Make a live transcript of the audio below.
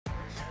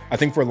I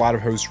think for a lot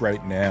of hosts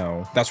right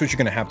now, that's what you're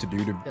going to have to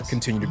do to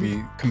continue to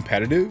be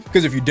competitive.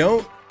 Because if you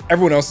don't,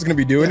 everyone else is going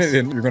to be doing it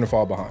and you're going to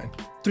fall behind.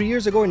 3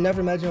 years ago, I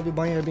never imagined I'd be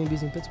buying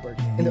Airbnbs in Pittsburgh.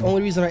 And the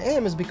only reason I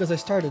am is because I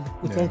started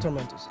with long-term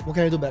rentals. What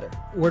can I do better?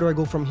 Where do I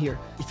go from here?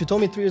 If you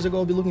told me 3 years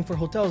ago I'd be looking for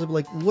hotels, I'd be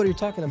like, what are you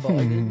talking about?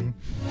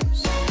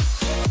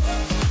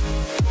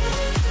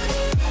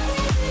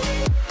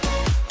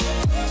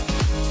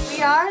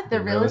 We are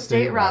the Real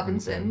Estate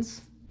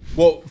Robinsons.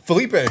 Well,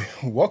 Felipe,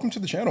 welcome to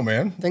the channel,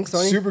 man. Thanks,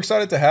 Tony. Super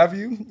excited to have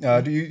you.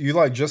 Do you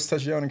like just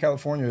touched down in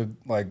California,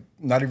 like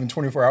not even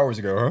 24 hours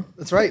ago, huh?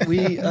 That's right.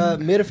 We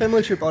made a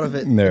family trip out of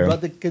it. Yeah.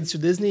 Brought the kids to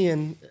Disney,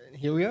 and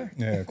here we are.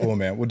 Yeah, cool,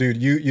 man. Well,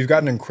 dude, you've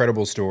got an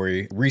incredible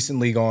story.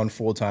 Recently gone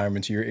full-time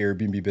into your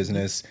Airbnb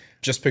business.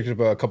 Just picked up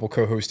a couple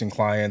co-hosting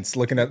clients,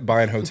 looking at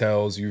buying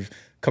hotels. You've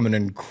come an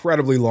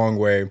incredibly long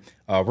way.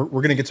 We're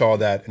going to get to all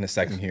that in a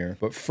second here.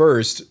 But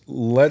first,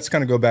 let's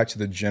kind of go back to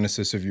the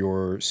genesis of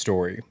your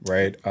story,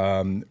 right?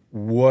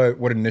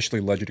 What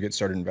initially led you to get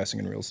started investing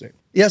in real estate?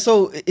 Yeah,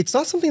 so it's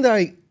not something that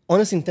I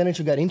honestly intended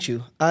to get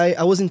into.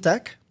 I was in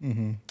tech.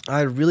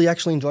 I really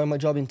actually enjoyed my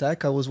job in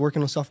tech. I was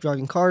working on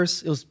self-driving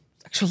cars. It was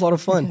actually a lot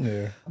of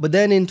fun. But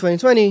then in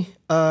 2020,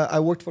 I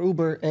worked for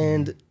Uber,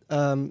 and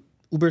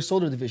Uber's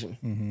solar division.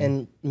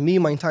 And me,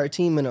 my entire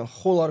team, and a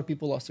whole lot of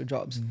people lost their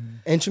jobs.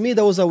 And to me,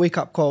 that was a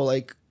wake-up call.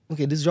 Like,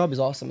 okay, this job is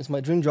awesome. It's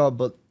my dream job,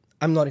 but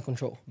I'm not in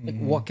control. Like,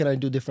 what can I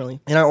do differently?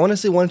 And I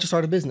honestly wanted to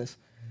start a business.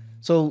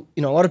 So,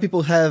 a lot of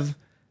people have,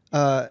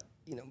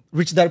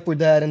 rich dad, poor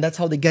dad, and that's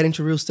how they get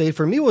into real estate.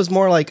 For me, it was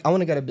more like, I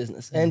want to get a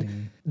business.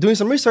 And doing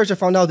some research, I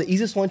found out the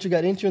easiest one to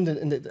get into and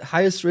the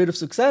highest rate of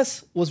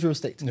success was real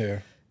estate.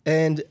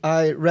 And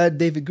I read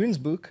David Green's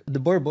book, The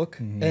Boer Book,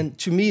 and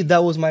to me,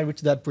 that was my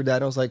rich dad, poor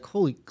dad. I was like,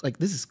 holy, like,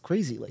 this is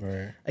crazy. Like,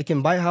 I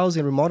can buy a house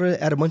and remodel it,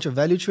 add a bunch of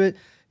value to it,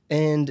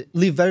 and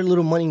leave very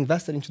little money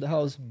invested into the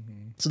house.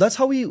 So that's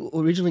how we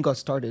originally got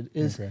started.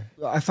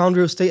 I found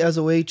real estate as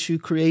a way to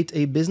create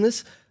a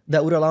business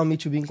that would allow me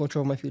to be in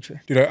control of my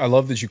future. Dude, I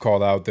love that you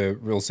called out that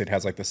real estate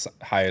has like the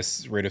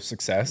highest rate of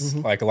success.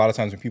 Like a lot of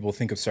times when people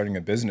think of starting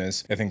a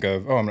business, they think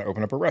of, oh, I'm going to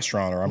open up a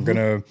restaurant, or I'm going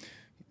to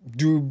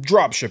do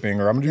drop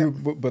shipping, or I'm going to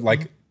do, but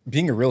like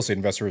being a real estate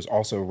investor is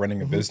also running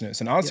a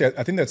business. And honestly,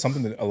 I think that's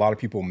something that a lot of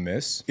people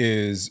miss,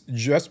 is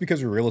just because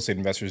you're real estate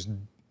investors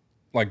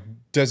like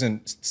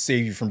doesn't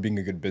save you from being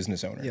a good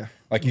business owner.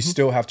 Like you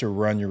still have to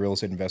run your real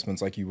estate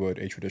investments like you would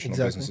a traditional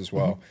business as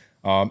well.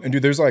 And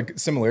dude, there's like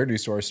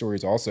similarities to our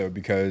stories also,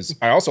 because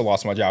I also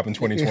lost my job in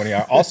 2020.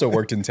 I also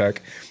worked in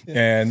tech,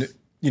 and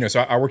so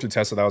I worked at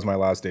Tesla. That was my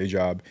last day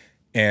job.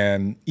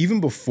 And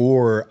even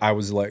before I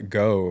was let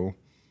go,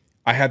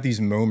 I had these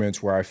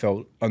moments where I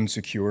felt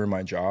unsecure in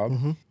my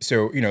job.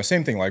 So,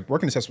 same thing, like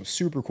working at Tesla was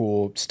super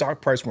cool.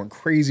 Stock price went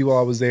crazy while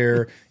I was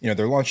there.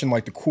 They're launching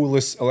like the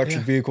coolest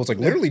electric vehicles, like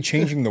literally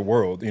changing the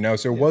world,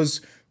 So it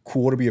was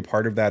cool to be a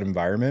part of that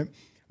environment.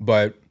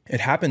 But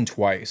it happened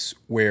twice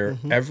where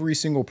every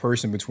single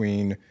person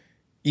between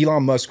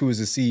Elon Musk, who is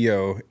the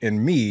CEO,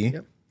 and me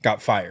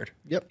got fired.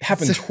 It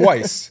happened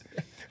twice.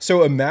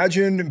 So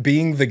imagine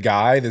being the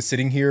guy that's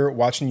sitting here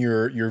watching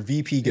your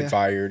VP get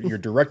fired, your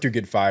director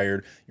get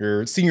fired,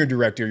 your senior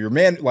director, your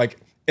man, like,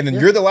 and then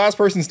you're the last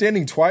person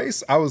standing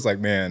twice. I was like,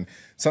 man,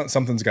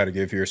 something's got to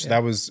give here. So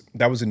that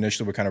was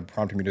initially what kind of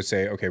prompted me to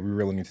say, okay, we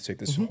really need to take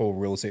this whole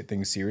real estate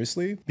thing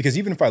seriously. Because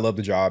even if I love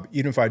the job,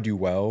 even if I do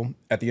well,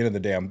 at the end of the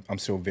day, I'm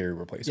still very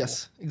replaceable.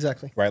 Yes,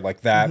 exactly. Right,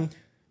 like that.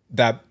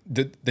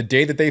 The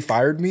day that they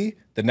fired me,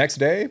 the next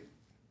day,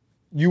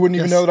 you wouldn't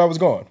even know that I was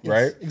gone,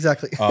 right?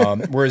 Exactly.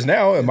 Whereas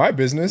now in my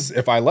business,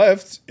 if I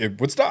left, it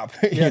would stop,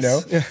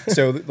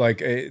 So like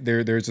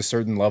there's a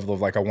certain level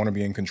of like, I want to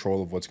be in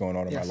control of what's going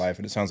on in my life.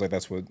 And it sounds like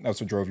that's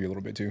what drove you a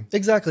little bit too.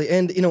 Exactly.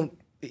 And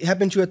it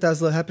happened to you at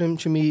Tesla, it happened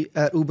to me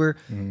at Uber,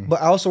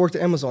 but I also worked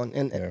at Amazon,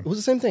 and it was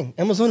the same thing.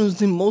 Amazon was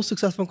the most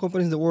successful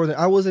company in the world, and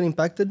I wasn't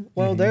impacted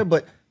while there,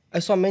 but I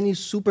saw many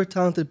super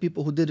talented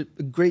people who did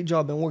a great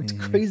job and worked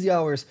crazy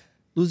hours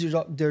lose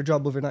their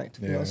job overnight.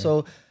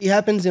 So it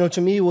happens,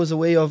 to me, it was a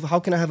way of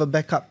how can I have a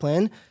backup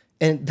plan?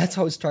 And that's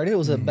how it started. It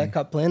was a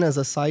backup plan as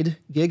a side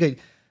gig.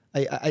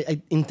 I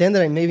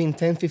intended that maybe in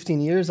 10, 15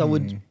 years, I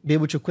would be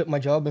able to quit my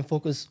job and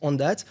focus on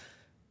that.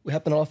 It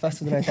happened a lot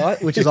faster than I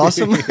thought, which is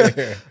awesome.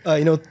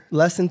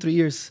 Less than 3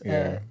 years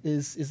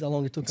is how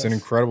long it took us. It's an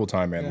incredible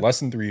time, man. Less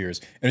than 3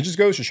 years. And it just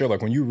goes to show,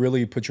 like, when you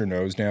really put your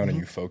nose down and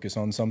you focus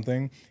on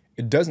something,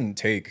 it doesn't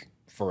take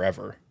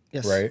forever.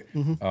 Right?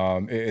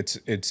 It's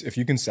if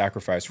you can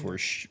sacrifice for a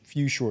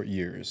few short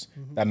years,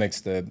 that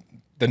makes the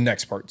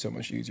next part so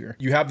much easier.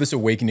 You have this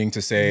awakening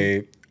to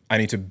say, I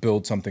need to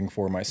build something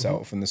for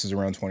myself, and this is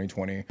around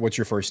 2020. What's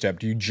your first step?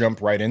 Do you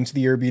jump right into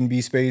the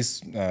Airbnb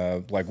space?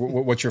 Like,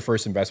 what's your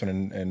first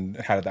investment, and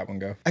how did that one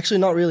go? Actually,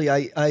 not really.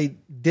 I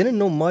didn't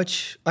know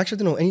much. I actually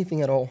didn't know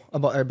anything at all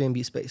about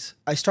Airbnb space.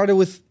 I started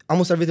with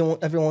almost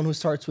everyone who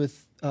starts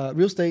with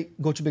real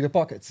estate, go to Bigger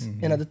Pockets.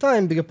 And at the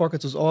time, Bigger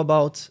Pockets was all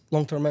about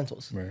long-term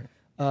rentals.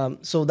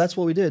 So that's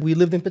what we did. We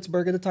lived in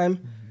Pittsburgh at the time,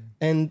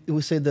 and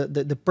we say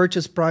the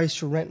purchase price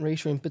to rent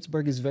ratio in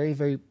Pittsburgh is very,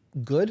 very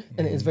good,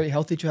 and it's very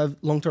healthy to have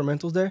long-term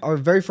rentals there. Our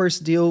very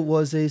first deal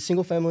was a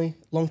single-family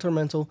long-term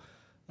rental.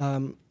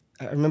 I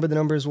remember the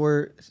numbers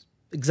were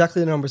exactly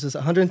the numbers. It's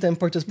 110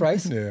 purchase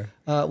price.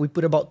 We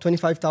put about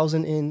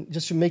 25,000 in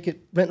just to make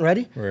it rent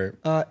ready. Right.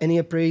 And he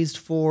appraised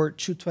for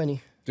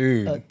 220.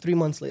 Dude, 3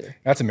 months later.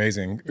 That's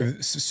amazing.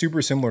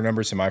 Super similar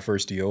numbers to my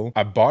first deal.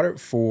 I bought it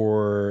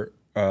for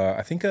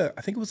I think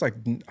it was like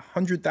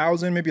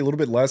 100,000, maybe a little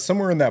bit less,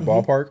 somewhere in that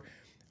ballpark.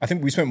 I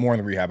think we spent more on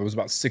the rehab. It was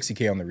about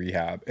 60K on the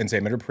rehab, and say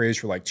it appraised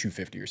for like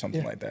 250 or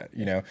something like that.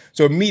 You know,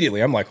 so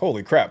immediately I'm like,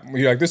 holy crap!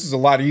 You're like, this is a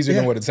lot easier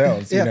than what it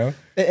sounds. You know,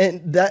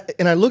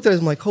 and I looked at it,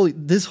 I'm like, holy,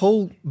 this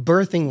whole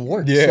birthing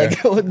works. Yeah,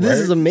 like, this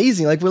is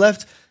amazing. Like we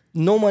left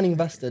no money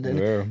invested,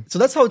 and so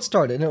that's how it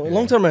started.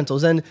 Long-term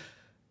rentals, and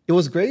it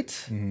was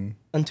great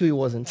until it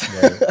wasn't,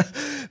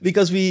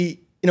 because we.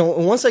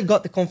 Once I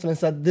got the confidence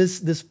that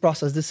this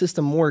process, this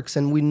system works,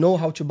 and we know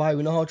how to buy,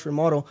 we know how to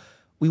remodel,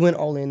 we went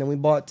all in and we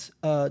bought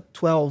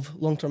 12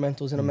 long-term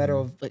rentals in a matter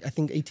of I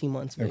think 18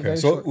 months. Okay,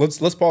 so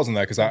let's pause on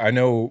that, because I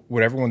know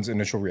what everyone's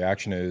initial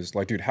reaction is.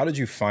 Like, dude, how did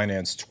you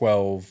finance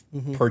 12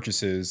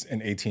 purchases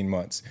in 18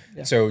 months?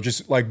 So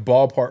just like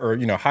ballpark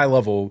or high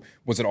level,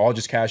 was it all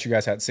just cash you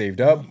guys had saved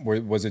up?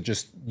 Was it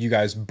just you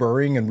guys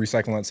borrowing and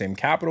recycling that same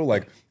capital?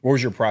 Like, what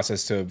was your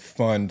process to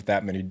fund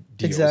that many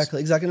deals?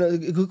 Exactly. No,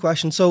 good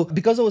question. So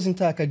because I was in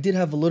tech, I did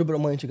have a little bit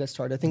of money to get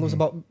started. I think it was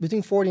about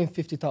between 40 and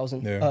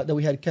 50,000 that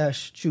we had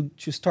cash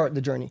to start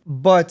the journey.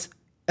 But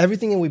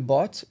everything that we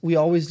bought, we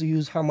always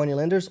use hard money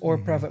lenders or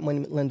private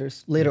money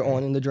lenders later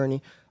on in the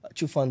journey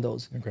to fund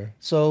those.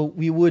 So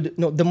we would,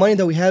 the money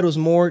that we had was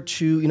more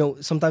to,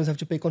 sometimes have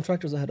to pay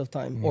contractors ahead of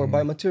time or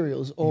buy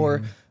materials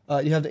or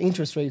you have the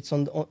interest rates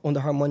on the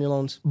hard money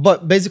loans.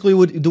 But basically we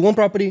would do one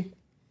property,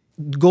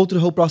 go through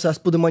the whole process,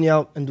 put the money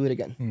out, and do it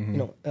again.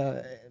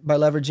 By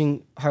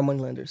leveraging hard money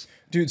lenders.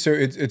 Dude, so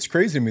it's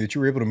crazy to me that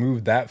you were able to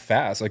move that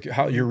fast. Like,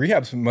 how your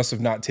rehabs must have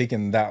not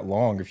taken that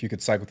long if you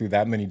could cycle through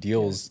that many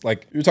deals.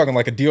 Like, you're talking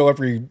like a deal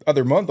every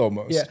other month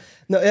almost.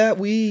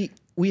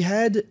 We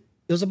had.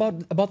 It was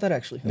about that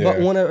actually, about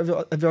one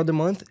every other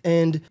month,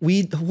 and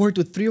we worked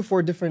with 3 or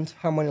 4 different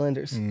hard money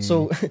lenders.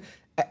 So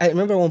I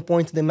remember at one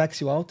point they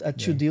max you out at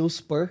 2 deals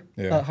per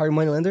hard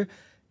money lender,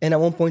 and at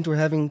one point we're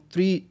having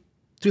three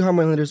hard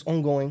money lenders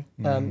ongoing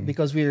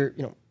because we're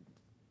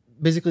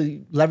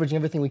basically leveraging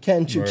everything we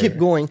can to keep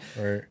going.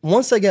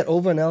 Once I get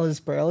over analysis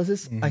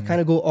paralysis, I kind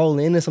of go all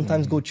in and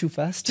sometimes go too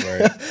fast.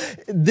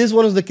 This is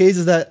one of the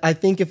cases that I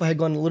think if I had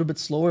gone a little bit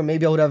slower,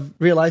 maybe I would have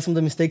realized some of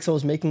the mistakes I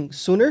was making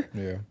sooner.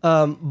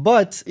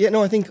 But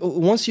I think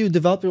once you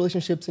develop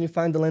relationships and you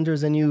find the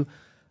lenders and you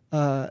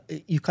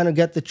kind of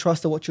get the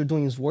trust that what you're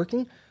doing is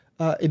working,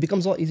 it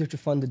becomes a lot easier to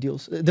fund the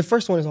deals. The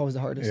first one is always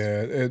the hardest.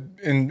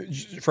 And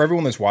for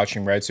everyone that's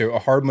watching, right? So a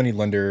hard money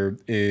lender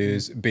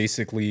is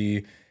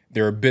basically,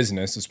 they're a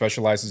business that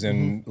specializes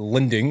in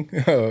lending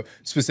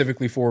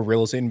specifically for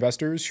real estate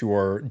investors who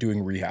are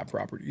doing rehab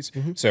properties.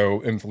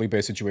 So in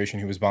Felipe's situation,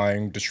 he was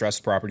buying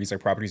distressed properties, like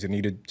properties that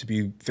needed to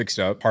be fixed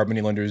up. Hard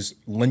money lenders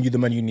lend you the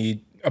money you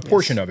need, a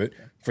portion of it,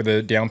 for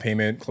the down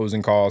payment,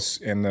 closing costs,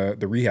 and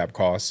the rehab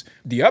costs.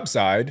 The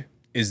upside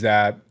is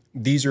that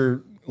these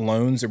are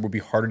loans that would be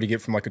harder to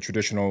get from like a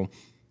traditional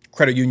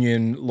credit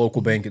union,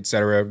 local bank, et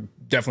cetera.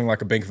 Definitely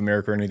like a Bank of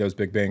America or any of those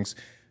big banks.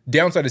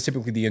 Downside is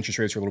typically the interest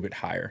rates are a little bit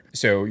higher.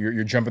 So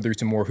you're jumping through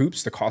some more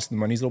hoops. The cost of the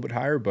money is a little bit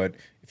higher, but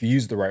if you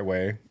use it the right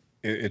way,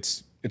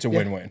 it's a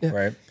win-win,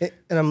 right?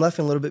 And I'm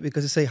laughing a little bit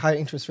because you say high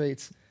interest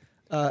rates.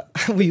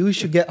 We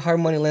should get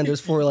hard money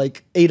lenders for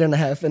like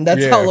 8.5, and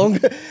that's how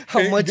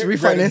much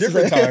refinance.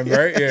 Different time,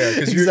 right? Yeah,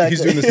 because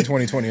he's doing this in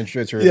 2020.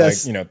 Interest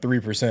rates are like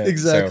 3%.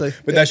 Exactly. So,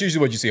 but that's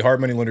usually what you see. Hard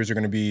money lenders are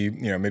going to be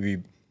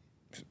maybe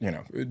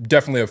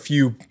definitely a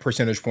few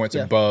percentage points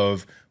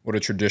above what a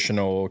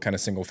traditional kind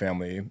of single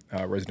family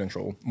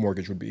residential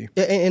mortgage would be.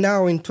 And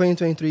now in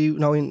 2023,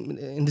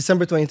 in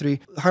December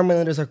 23, hard money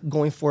lenders are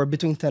going for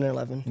between 10 and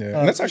 11.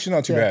 And that's actually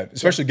not too bad,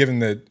 especially given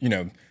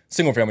that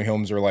single family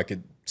homes are like at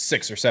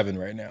 6 or 7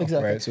 right now,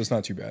 right? So it's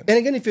not too bad. And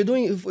again, if you're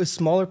doing a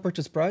smaller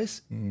purchase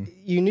price,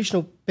 your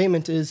initial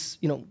payment is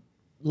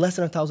less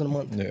than $1,000 a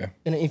month.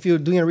 And if you're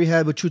doing a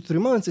rehab with 2 to 3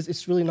 months,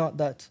 it's really not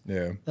that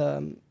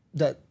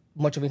that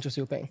much of interest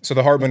you're paying. So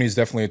the hard money is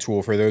definitely a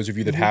tool for those of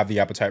you that have the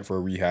appetite for a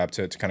rehab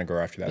to kind of go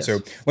after that.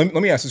 So let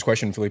me ask this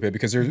question, Felipe,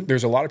 because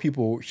there's a lot of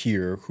people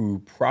here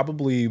who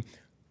probably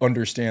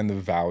understand the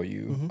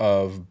value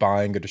of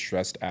buying a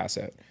distressed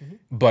asset,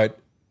 but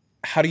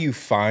how do you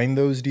find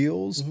those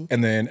deals?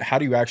 And then how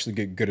do you actually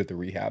get good at the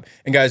rehab?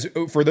 And guys,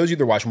 for those of you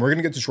that are watching, we're going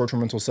to get to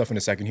short-term rental stuff in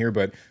a second here,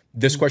 but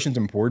this question is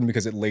important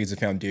because it lays the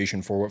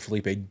foundation for what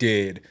Felipe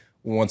did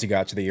once he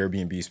got to the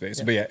Airbnb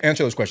space. But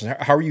answer those questions.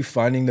 How are you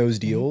finding those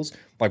deals?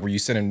 Like, were you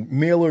sending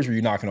mailers? Were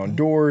you knocking on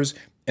doors?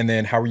 And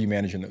then how are you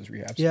managing those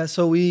rehabs? Yeah,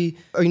 so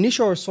our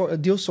initial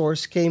deal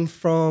source came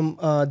from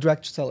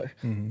direct seller.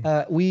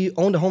 We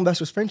owned a Home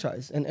Investors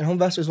franchise, and Home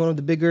Investors is one of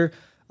the bigger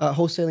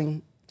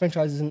wholesaling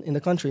franchises in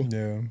the country.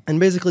 And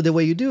basically the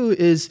way you do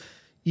is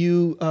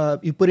you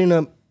put in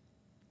a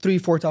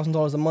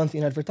 $3,000-4,000 a month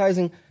in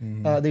advertising.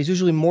 There's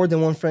usually more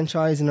than one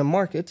franchise in a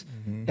market,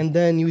 and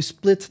then you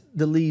split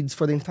the leads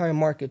for the entire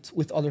market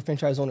with other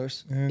franchise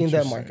owners in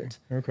that market.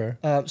 Okay.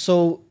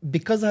 So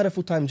because I had a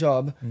full-time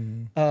job,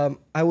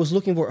 I was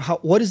looking for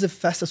what is the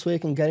fastest way I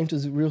can get into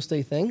the real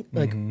estate thing.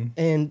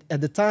 And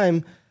at the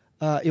time,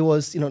 it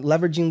was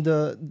leveraging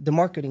the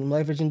marketing,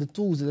 leveraging the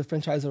tools that the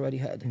franchise already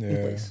had in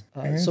place.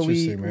 So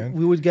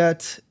we would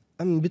get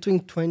between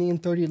 20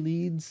 and 30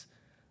 leads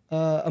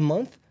a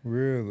month.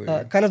 Really?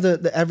 Kind of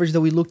the average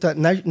that we looked at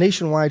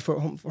nationwide for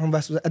home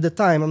investors at the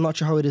time. I'm not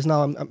sure how it is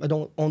now. I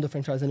don't own the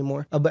franchise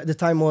anymore. But at the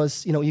time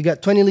was, you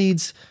get 20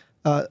 leads,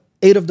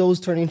 8 of those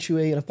turn into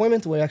an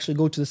appointment where you actually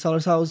go to the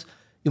seller's house.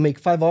 You make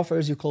 5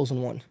 offers, you close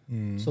on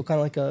 1. So kind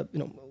of like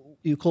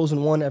you close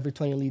on 1 every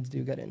 20 leads that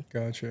you get in.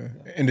 Gotcha.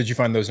 And did you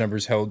find those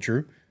numbers held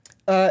true?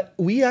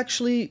 We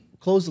actually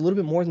closed a little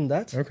bit more than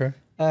that. Okay.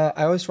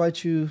 I always try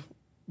to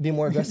be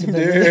more aggressive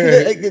than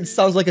it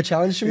sounds like a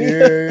challenge to me.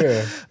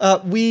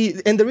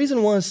 And the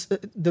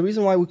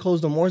reason why we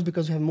closed on more is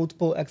because we have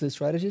multiple exit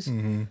strategies.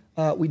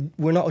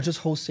 We're not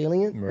just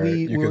wholesaling it.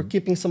 Right. We were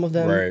keeping some of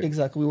them. Right.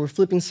 Exactly. We were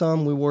flipping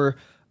some. We were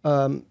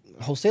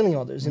wholesaling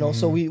others.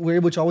 So we were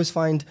able to always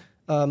find.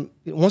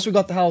 Once we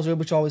got the house, we were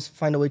able to always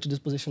find a way to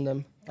disposition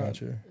them.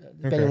 Gotcha.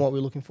 Depending on what we're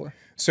looking for.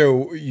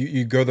 So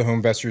you go the home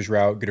investors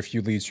route, get a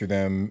few leads through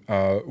them.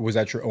 Was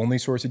that your only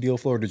source of deal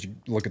flow, or did you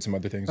look at some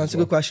other things? That's a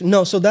good question.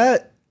 No, so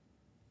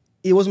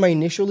it was my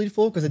initial lead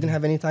flow because I didn't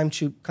have any time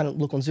to kind of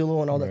look on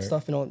Zillow and all that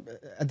stuff,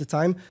 at the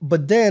time.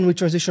 But then we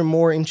transitioned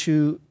more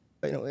into,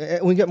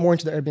 we get more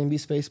into the Airbnb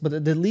space.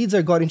 But the leads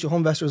I got into home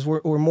investors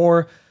were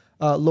more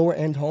lower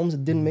end homes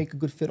that didn't make a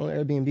good fit on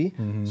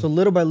Airbnb. So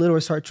little by little, I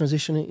started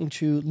transitioning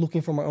into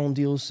looking for my own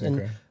deals.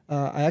 And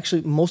I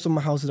actually, most of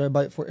my houses that I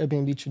buy for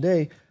Airbnb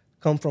today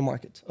come from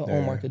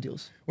on market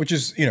deals. Which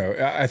is,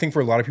 I think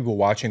for a lot of people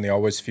watching, they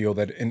always feel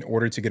that in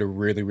order to get a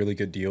really, really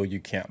good deal, you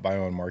can't buy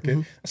on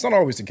market. That's not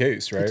always the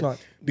case, right? It's not.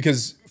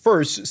 Because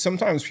first,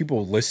 sometimes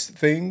people list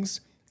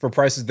things for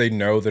prices they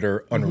know that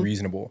are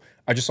unreasonable.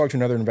 I just talked to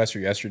another investor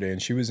yesterday,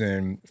 and she was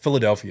in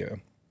Philadelphia,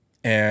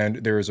 and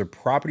there was a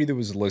property that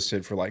was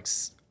listed for like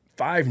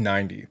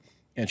 $590,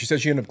 and she said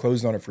she ended up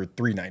closing on it for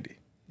 $390.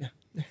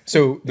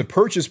 So the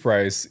purchase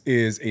price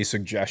is a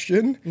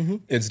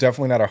suggestion. It's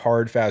definitely not a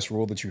hard, fast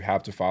rule that you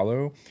have to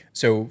follow.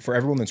 So for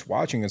everyone that's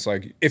watching, it's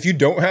like, if you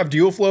don't have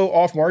deal flow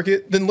off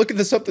market, then look at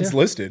the stuff that's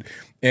listed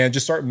and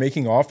just start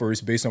making offers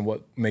based on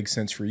what makes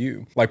sense for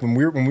you. Like when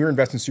we were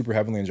investing super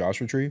heavily in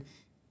Joshua Tree,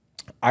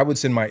 I would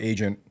send my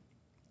agent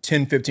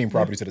 10, 15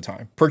 properties at a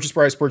time. Purchase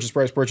price, purchase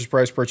price, purchase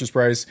price, purchase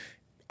price.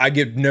 I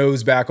get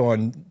no's back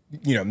on,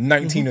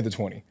 19 of the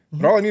 20.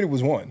 But all I needed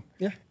was 1.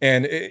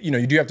 And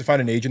you do have to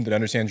find an agent that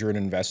understands you're an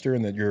investor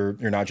and that you're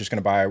not just going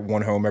to buy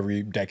 1 home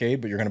every decade,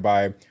 but you're going to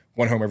buy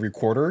 1 home every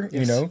quarter,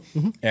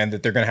 and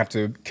that they're going to have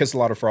to kiss a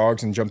lot of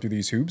frogs and jump through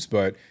these hoops.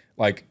 But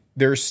like,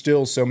 there's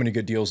still so many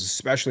good deals,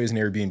 especially as an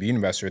Airbnb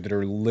investor, that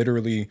are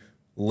literally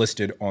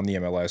listed on the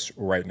MLS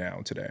right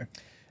now today.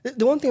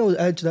 The one thing I would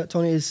add to that,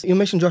 Tony, is you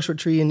mentioned Joshua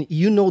Tree, and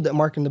you know that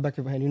market in the back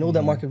of your hand. You know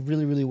that market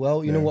really, really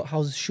well. You know what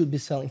houses should be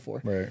selling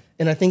for. Right.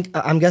 And I think,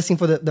 I'm guessing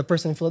for the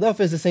person in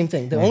Philadelphia is the same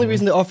thing. The only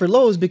reason they offer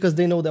low is because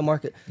they know that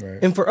market. Right.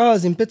 And for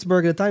us in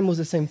Pittsburgh at the time, it was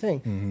the same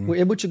thing.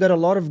 We're able to get a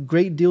lot of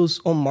great deals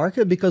on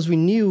market because we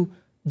knew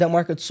that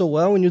market so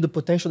well. We knew the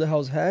potential the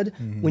house had.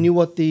 We knew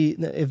what the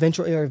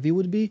eventual ARV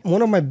would be.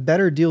 One of my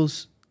better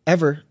deals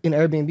ever in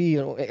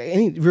Airbnb,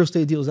 any real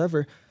estate deals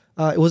ever,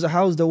 it was a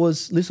house that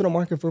was listed on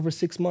market for over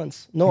 6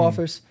 months. No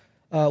offers.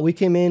 We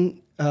came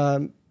in,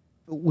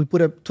 we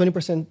put up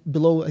 20%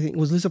 below. I think it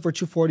was listed for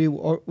 240.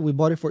 Or we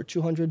bought it for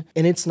 200,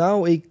 and it's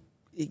now it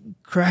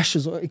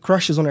crashes on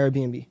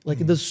Airbnb.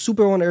 Like it does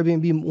super well on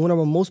Airbnb, one of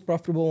our most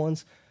profitable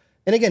ones.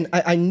 And again,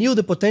 I knew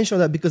the potential of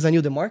that because I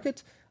knew the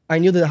market. I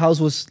knew that the house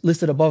was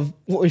listed above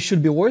what it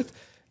should be worth,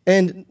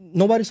 and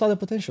nobody saw the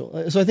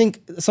potential. So I think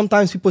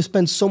sometimes people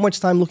spend so much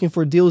time looking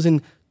for deals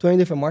in 20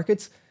 different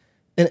markets,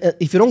 and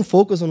if you don't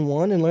focus on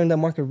one and learn that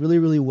market really,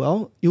 really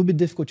well, it will be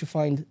difficult to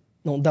find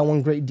that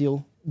one great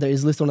deal that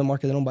is listed on the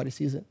market that nobody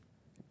sees it.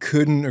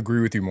 Couldn't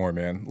agree with you more,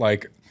 man.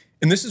 Like,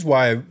 and this is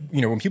why,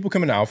 when people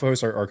come into Alpha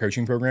Host, our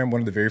coaching program, one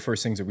of the very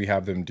first things that we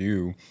have them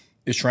do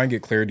is try and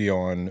get clarity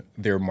on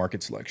their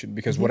market selection.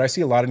 Because what I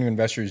see a lot of new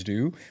investors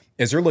do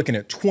is they're looking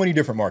at 20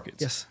 different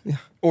markets. Yes. Yeah.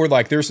 Or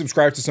like they're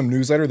subscribed to some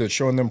newsletter that's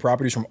showing them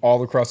properties from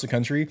all across the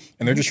country,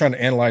 and they're just trying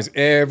to analyze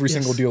every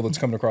single deal that's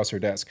coming across their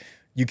desk.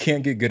 You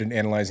can't get good at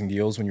analyzing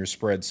deals when you're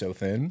spread so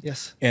thin.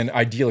 Yes. And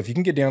ideal, if you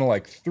can get down to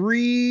like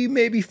 3,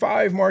 maybe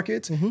 5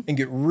 markets and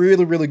get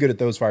really, really good at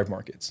those 5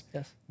 markets,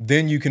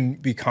 then you can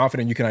be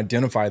confident you can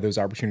identify those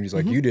opportunities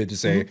like you did to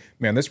say,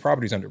 man, this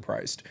property's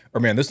underpriced.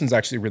 Or man, this one's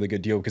actually a really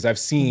good deal because I've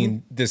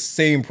seen this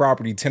same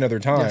property 10 other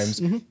times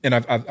and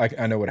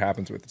I know what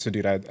happens with it. So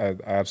dude, I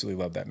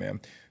absolutely love that,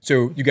 man.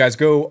 So you guys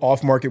go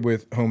off market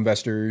with home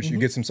investors, you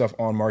get some stuff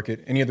on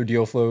market. Any other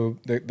deal flow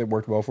that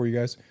worked well for you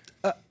guys?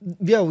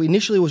 We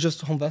initially was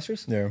just home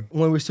investors. Yeah.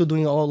 When we were still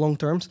doing all long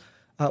terms.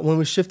 When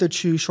we shifted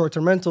to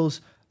short-term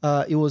rentals,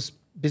 it was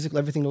basically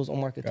everything that was on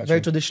market.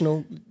 Very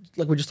traditional,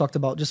 like we just talked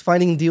about, just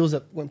finding deals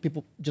that when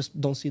people just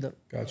don't see that.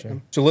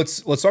 Gotcha. So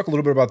let's talk a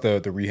little bit about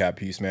the rehab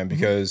piece, man,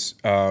 because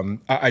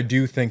I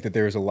do think that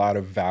there's a lot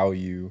of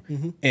value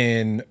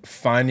in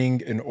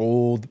finding an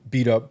old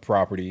beat up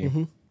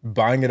property,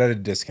 buying it at a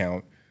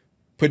discount,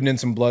 putting in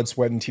some blood,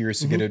 sweat, and tears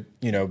to get it,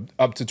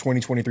 up to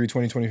 2023,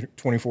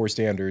 2024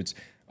 standards.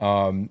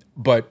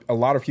 But a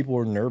lot of people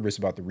are nervous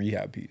about the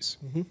rehab piece.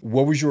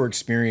 What was your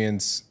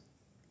experience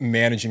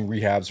managing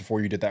rehabs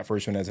before you did that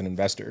first one as an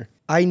investor?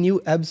 I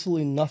knew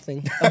absolutely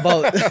nothing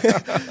about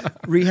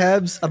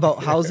rehabs,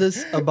 about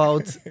houses,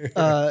 about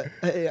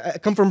I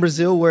come from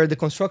Brazil where the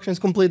construction is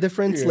completely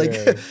different.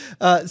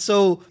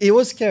 So it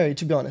was scary,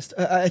 to be honest.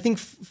 I think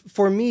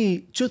for me,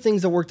 two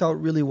things that worked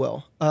out really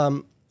well.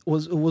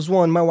 Was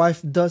one, my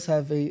wife does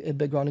have a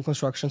background in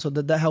construction, so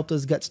that helped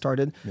us get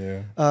started.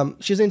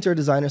 She's an interior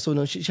designer,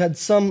 so she had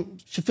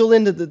she filled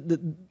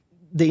in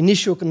the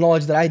initial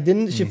knowledge that I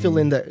didn't. She filled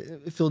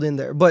in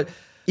there. But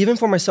even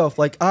for myself,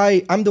 like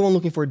I'm the one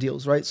looking for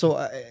deals, right?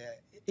 So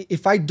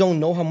if I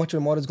don't know how much a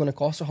remodel is going to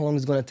cost or how long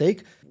it's going to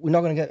take, we're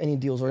not going to get any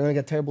deals, or we're going to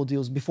get terrible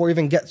deals before we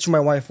even get to my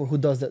wife, who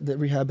does the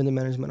rehab and the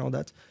management and all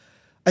that.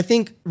 I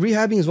think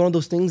rehabbing is one of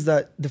those things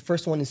that the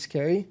first one is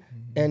scary,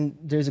 and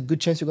there's a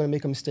good chance you're going to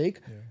make a mistake.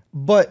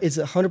 But it's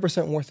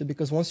 100% worth it,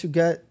 because once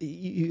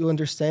you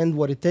understand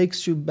what it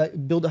takes to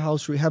build a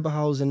house, rehab a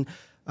house, and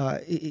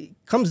it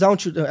comes down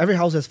to every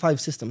house has 5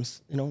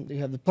 systems. You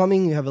have the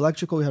plumbing, you have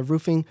electrical, you have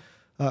roofing,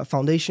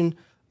 foundation,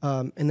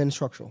 and then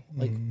structural.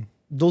 Like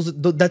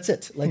that's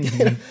it. Like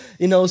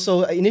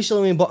So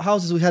initially when we bought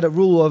houses, we had a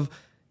rule of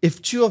if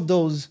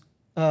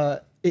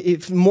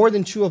more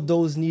than 2 of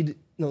those need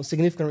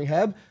significant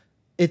rehab,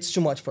 it's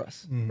too much for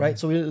us, right?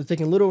 So we're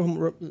taking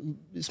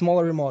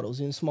smaller remodels,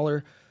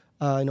 smaller.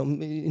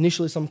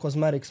 Initially some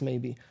cosmetics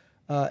maybe,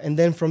 and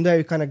then from there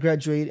you kind of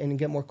graduate and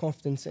get more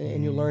confidence,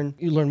 and you learn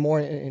more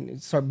and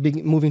start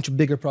moving to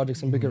bigger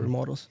projects and bigger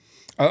remodels.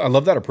 I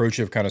love that approach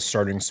of kind of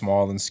starting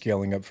small and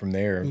scaling up from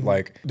there.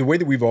 Like the way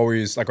that we've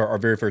always, like our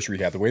very first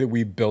rehab, the way that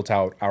we built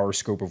out our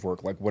scope of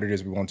work, like what it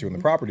is we want to in the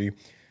property,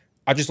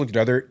 I just looked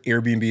at other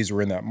Airbnbs that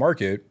were in that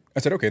market. I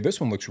said, okay, this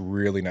one looks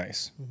really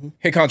nice.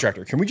 Hey,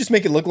 contractor, can we just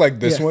make it look like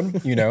this one?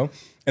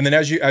 And then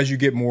as you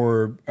get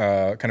more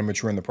kind of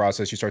mature in the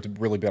process, you start to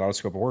really build out a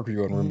scope of work.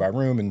 You're going room by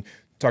room and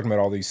talking about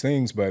all these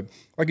things. But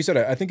like you said,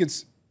 I think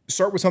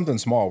start with something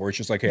small where it's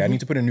just like, hey, I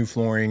need to put in new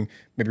flooring,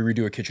 maybe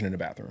redo a kitchen and a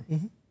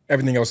bathroom.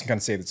 Everything else can kind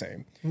of stay the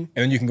same. And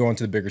then you can go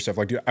into the bigger stuff.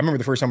 Like, dude, I remember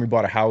the first time we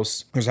bought a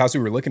house, there was a house we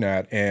were looking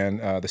at, and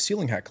the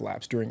ceiling had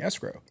collapsed during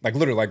escrow. Like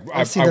literally,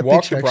 I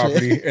walked the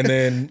property, and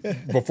then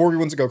before we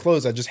went to go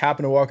close, I just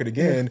happened to walk it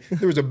again.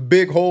 There was a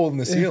big hole in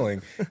the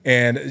ceiling.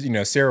 And,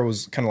 Sarah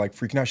was kind of like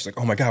freaking out. She's like,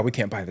 oh my God, we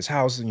can't buy this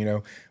house.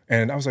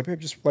 And I was like,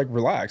 babe, just like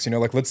relax,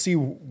 like, let's see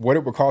what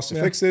it would cost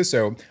to fix this.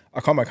 So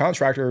I called my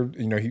contractor,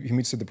 he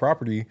meets at the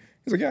property.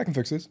 He's like, yeah, I can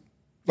fix this.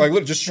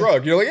 Like, just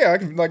shrug. You're like, yeah, I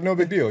can, like, no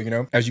big deal,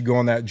 As you go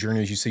on that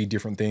journey, as you see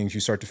different things,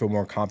 you start to feel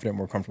more confident,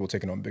 more comfortable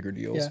taking on bigger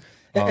deals.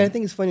 And I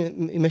think it's funny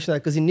you mentioned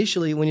that, because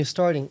initially when you're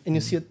starting and you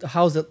see a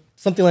house that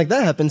something like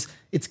that happens,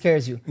 it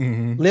scares you.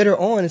 Later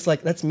on, it's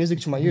like, that's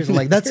music to my ears. I'm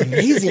like, that's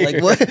amazing.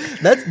 Like, what?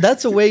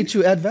 That's a way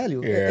to add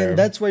value. And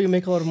that's where you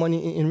make a lot of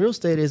money in real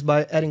estate, is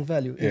by adding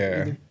value.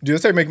 Dude,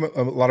 that's how you make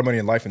a lot of money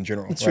in life in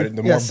general. Right?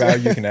 The more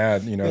value you can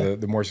add,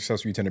 the more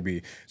successful you tend to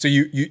be. So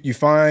you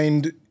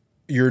find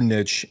your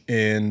niche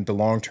in the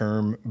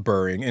long-term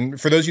burring. And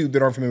for those of you that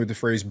aren't familiar with the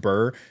phrase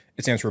BRRRR,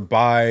 it stands for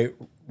buy,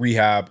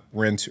 rehab,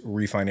 rent,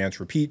 refinance,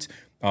 repeat.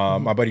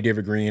 My buddy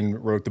David Green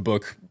wrote the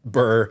book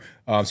BRRRR,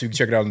 so you can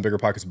check it out in the Bigger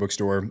Pockets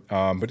bookstore.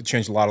 But it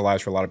changed a lot of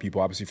lives for a lot of people,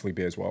 obviously Felipe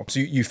as well.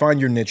 So you find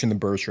your niche in the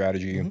BRRRR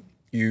strategy.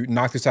 You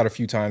knock this out a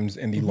few times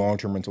in the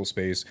long-term rental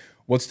space.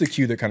 What's the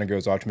cue that kind of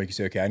goes off to make you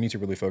say, okay, I need to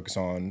really focus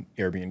on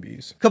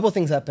Airbnbs? A couple of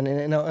things happen,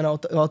 and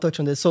I'll touch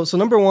on this. So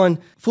number one,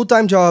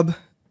 full-time job,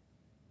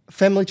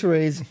 family to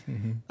raise,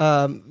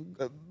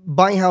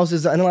 buying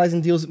houses,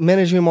 analyzing deals,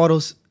 managing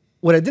models.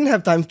 What I didn't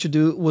have time to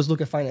do was look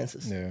at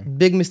finances.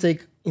 Big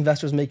mistake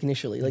investors make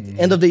initially. Like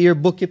end of the year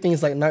bookkeeping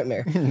is like a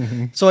nightmare.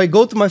 So I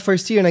go to my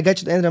first year and I get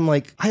to the end and I'm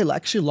like, I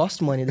actually lost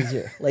money this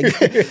year. Like,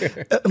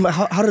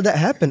 how did that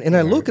happen? And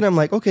I look and I'm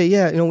like, okay,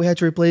 we had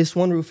to replace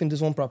one roof in this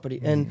one property.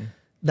 And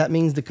that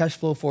means the cash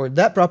flow for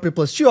that property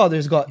plus 2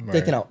 others got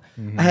taken out.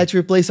 I had to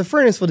replace a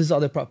furnace for this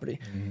other property.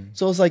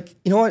 So I was like,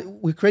 you know what?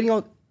 We're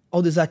creating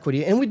all this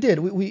equity. And we did.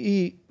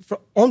 We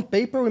on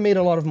paper, we made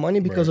a lot of money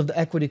because of the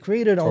equity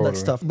created, all that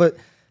stuff. But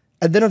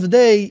at the end of the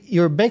day,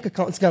 your bank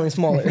account is getting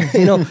smaller,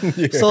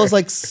 So I was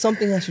like,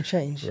 something has to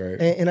change.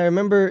 And I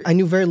remember I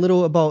knew very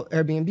little about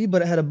Airbnb,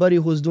 but I had a buddy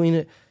who was doing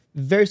it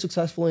very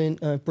successful in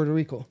Puerto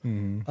Rico.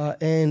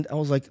 And I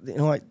was like,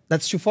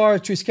 that's too far,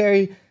 too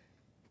scary.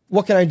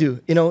 What can I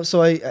do?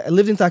 So I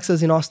lived in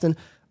Texas, in Austin.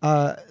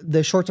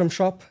 The short-term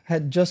shop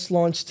had just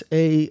launched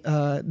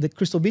the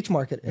Crystal Beach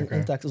market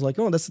in Texas. Like,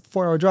 that's a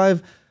 4-hour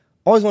drive.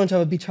 Always wanted to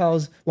have a beach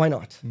house. Why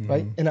not?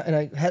 Right? And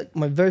I had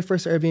my very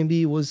first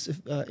Airbnb was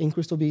in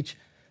Crystal Beach.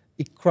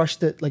 It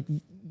crushed it, like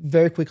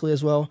very quickly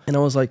as well. And I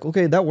was like,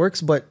 okay, that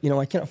works, but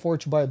I can't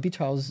afford to buy a beach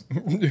house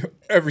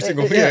every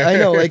single day. Yeah, I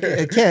know, like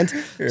I can't.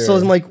 Yeah. So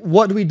I'm like,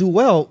 what do we do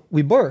well?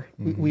 We burr.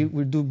 We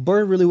do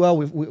burr really well.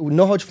 We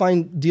know how to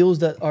find deals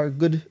that are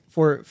good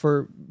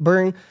for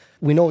burring.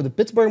 We know the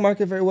Pittsburgh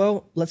market very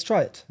well. Let's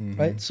try it,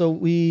 right? So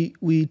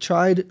we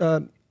tried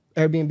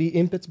Airbnb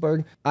in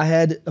Pittsburgh. I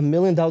had a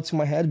million doubts in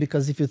my head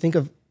because if you think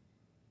of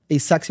a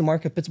sexy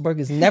market,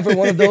 Pittsburgh is never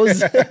one of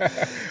those.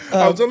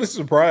 I was only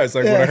surprised,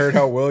 like when I heard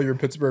how well your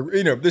Pittsburgh.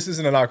 This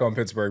isn't a knock on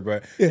Pittsburgh,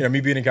 but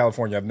me being in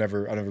California, I've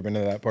never been to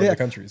that part of the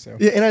country. So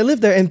and I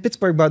live there, and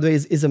Pittsburgh, by the way,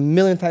 is a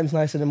million times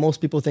nicer than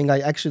most people think. I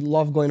actually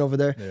love going over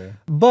there. Yeah.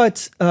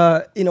 But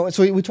so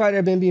we tried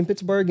Airbnb in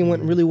Pittsburgh and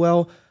went really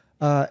well.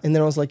 And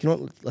then I was like,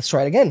 let's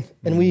try it again.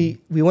 And we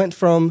went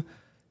from,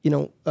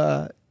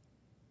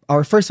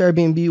 our first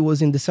Airbnb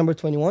was in December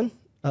 21,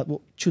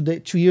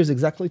 2 years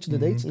exactly to the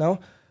date now.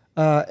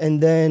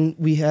 And then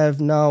we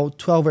have now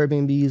 12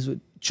 Airbnbs.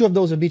 2 of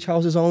those are beach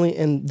houses only,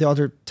 and the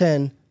other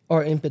 10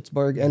 are in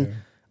Pittsburgh. And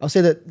I'll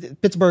say that the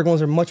Pittsburgh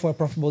ones are much more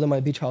profitable than my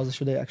beach houses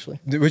today, actually.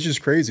 Which is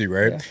crazy,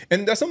 right? Yeah.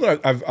 And that's something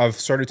I've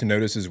started to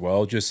notice as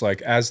well. Just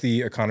like as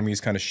the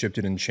economy's kind of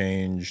shifted and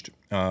changed,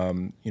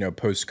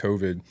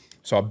 post-COVID,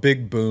 saw a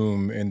big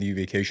boom in the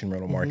vacation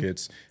rental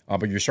markets.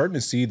 But you're starting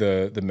to see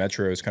the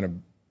metros kind of,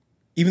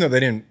 even though they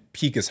didn't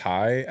peak as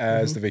high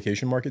as the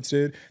vacation markets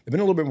did, they've been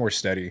a little bit more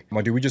steady.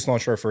 Like, dude, we just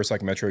launched our first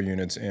metro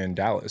units in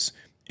Dallas,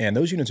 and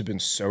those units have been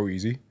so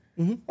easy,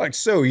 like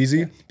so easy.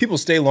 Yeah. People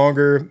stay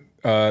longer.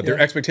 Their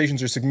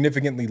expectations are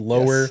significantly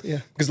lower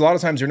because a lot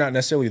of times they're not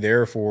necessarily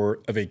there for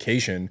a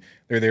vacation.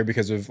 They're there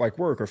because of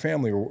work or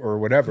family or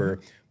whatever.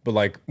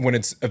 But when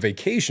it's a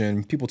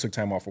vacation, people took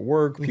time off of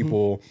work.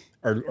 People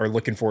are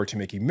looking forward to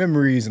making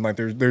memories, and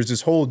there's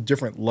this whole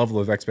different level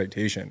of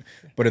expectation.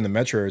 But in the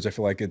metros, I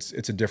feel like it's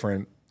a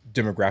different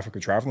demographic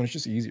of travel, and it's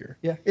just easier.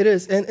 Yeah, it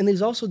is, and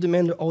there's also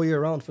demand all year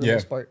round for the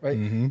most part, right?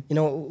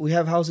 We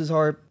have houses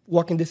are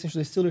walking distance to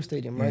the Steelers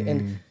Stadium, right?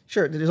 And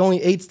sure, there's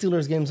only 8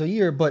 Steelers games a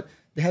year, but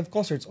they have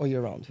concerts all year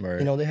round.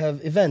 Right. They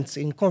have events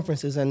and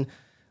conferences. And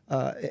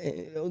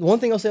one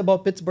thing I'll say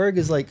about Pittsburgh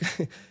is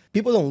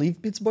people don't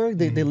leave Pittsburgh.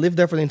 They live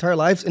there for their entire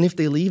lives. And if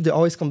they leave, they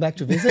always come back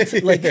to visit.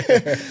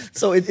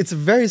 So it's a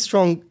very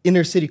strong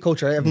inner city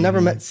culture. I've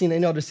never seen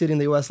any other city in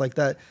the US like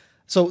that.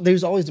 So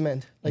there's always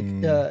demand.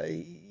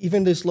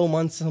 Even the slow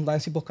months,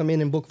 sometimes people come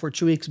in and book for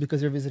 2 weeks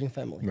because they're visiting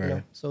family.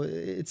 Right. So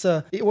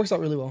it works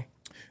out really well.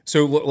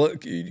 So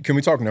can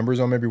we talk numbers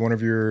on maybe one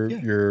of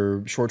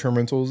your short-term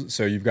rentals?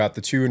 So you've got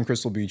the 2 in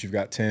Crystal Beach, you've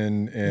got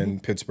 10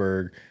 in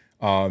Pittsburgh.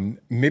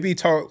 Maybe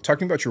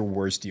talking about your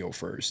worst deal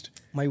first.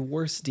 My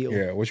worst deal?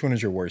 Yeah, which one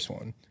is your worst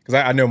one? Because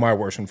I know my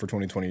worst one for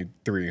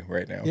 2023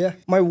 right now. Yeah,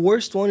 my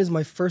worst one is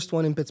my first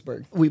one in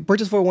Pittsburgh. We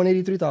purchased for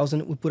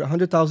 $183,000. We put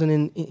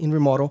 $100,000 in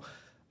remodel.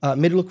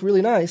 Made it look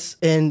really nice,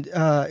 and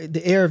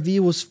the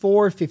ARV was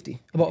 $450,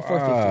 about $450.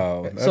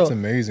 Wow, that's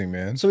amazing,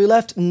 man. So we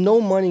left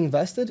no money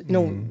invested.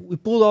 We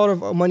pulled all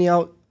of our money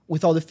out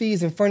with all the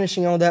fees and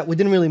furnishing and all that. We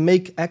didn't really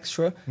make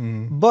extra,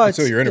 but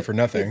so you're in it for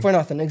nothing. For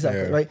nothing,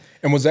 exactly, right?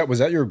 And was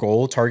that your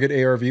goal? Target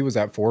ARV was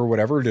that for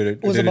whatever?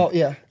 It was about.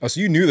 Oh, so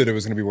you knew that it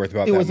was going to be worth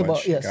about that much. It was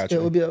about Gotcha.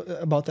 It would be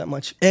about that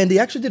much. And they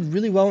actually did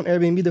really well on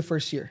Airbnb the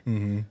first year,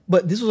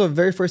 but this was our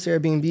very first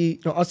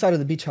Airbnb, outside of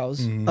the beach house,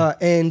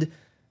 and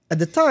at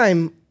the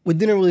time, we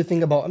didn't really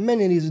think about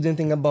amenities. We didn't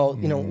think about,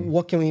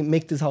 what can we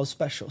make this house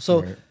special.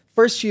 So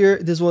first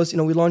year, this was,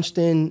 we launched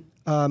in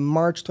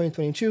March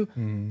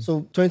 2022.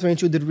 So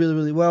 2022 did really,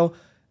 really well.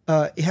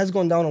 It has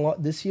gone down a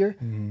lot this year.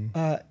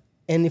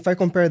 And if I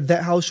compare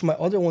that house to my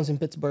other ones in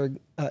Pittsburgh,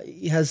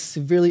 it has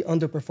severely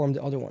underperformed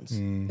the other ones.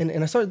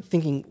 And I started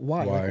thinking,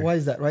 why? Why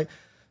is that, right?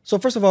 So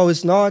first of all,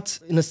 it's not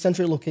in a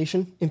central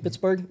location in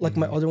Pittsburgh like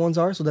my other ones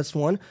are. So that's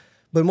one.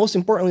 But most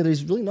importantly,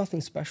 there's really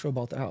nothing special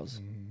about the house,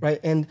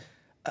 right? And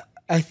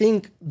I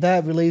think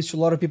that relates to a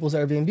lot of people's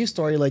Airbnb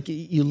story. Like,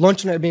 you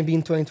launched an Airbnb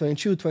in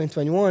 2022,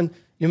 2021,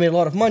 you made a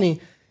lot of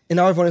money, and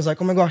now everyone is like,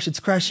 oh my gosh,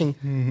 it's crashing.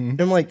 And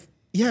I'm like,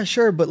 yeah,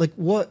 sure, but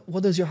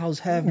what does your house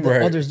have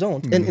that others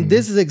don't? And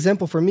this is an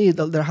example for me,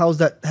 the house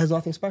that has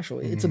nothing special.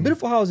 It's a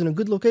beautiful house in a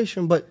good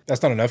location, but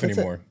that's not enough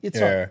anymore. It's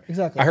not,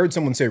 exactly. I heard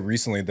someone say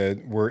recently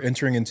that we're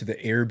entering into the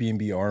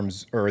Airbnb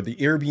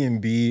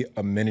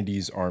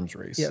amenities arms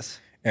race. Yes.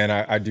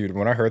 And dude,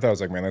 when I heard that, I was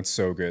like, man, that's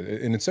so good.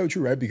 And it's so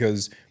true, right?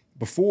 Because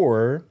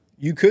before,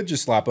 you could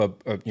just slap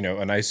up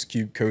a nice,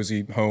 cute,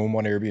 cozy home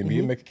on Airbnb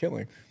and make a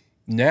killing.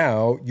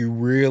 Now, you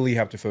really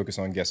have to focus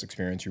on guest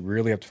experience. You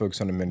really have to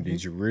focus on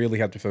amenities. You really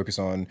have to focus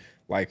on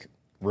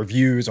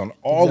reviews, on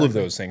all of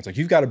those things.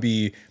 You've got to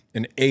be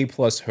an A+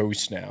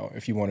 host now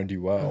if you want to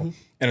do well.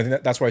 And I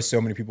think that's why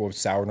so many people have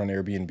soured on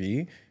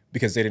Airbnb,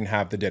 because they didn't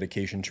have the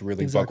dedication to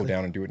really buckle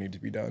down and do what needed to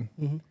be done.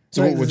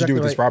 So what would you do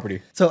with this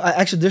property? So I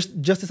actually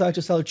just decided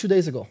to sell it 2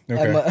 days ago.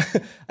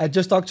 Okay. I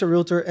just talked to a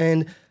realtor,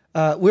 and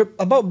we're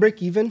about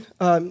break even.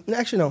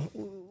 Actually, no.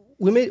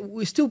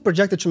 We still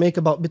projected to make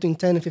about between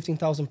 10 and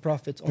 15,000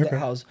 profits on that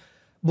house,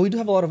 but we do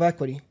have a lot of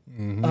equity.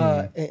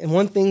 And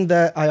one thing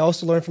that I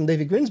also learned from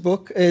David Green's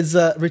book is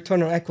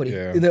return on equity.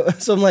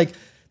 So I'm like,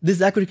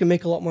 this equity can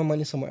make a lot more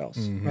money somewhere else,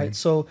 right?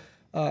 So,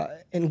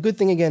 and good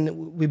thing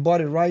again, we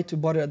bought it right. We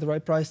bought it at the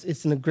right price.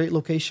 It's in a great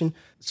location.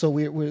 So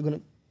we're going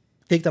to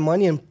take the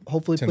money and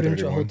hopefully put it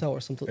into a hotel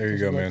or something. There you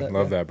go, man. Like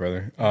Love that,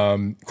 brother.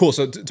 Cool.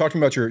 So talking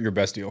about your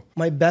best deal.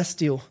 My best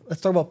deal.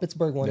 Let's talk about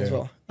Pittsburgh one as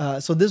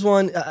well. So this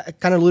one, I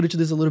kind of alluded to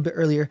this a little bit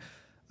earlier.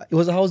 It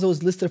was a house that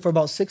was listed for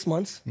about 6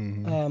 months.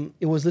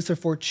 It was listed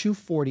for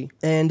 $240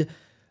 and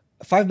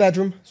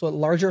 5-bedroom, so a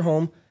larger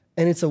home,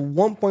 and it's a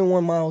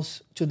 1.1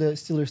 miles to the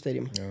Steelers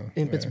Stadium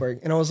in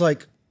Pittsburgh. And I was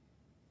like,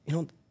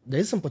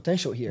 there's some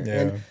potential here.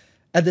 And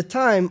at the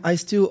time, I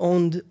still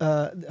owned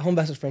the Home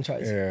Bastards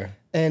franchise.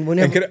 And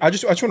whenever I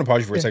just want to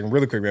pause you for a second,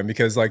 really quick, man,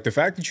 because like the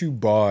fact that you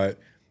bought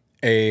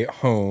a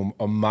home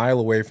a mile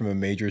away from a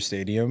major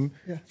stadium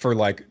for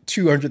like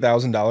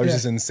 $200,000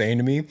 is insane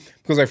to me.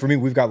 Because like for me,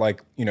 we've got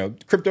like,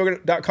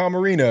 crypto.com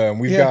arena and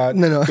we've got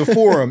the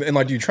forum, and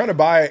like you're trying to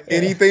buy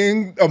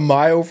anything a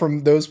mile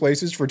from those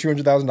places for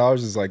 $200,000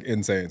 is like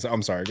insane. So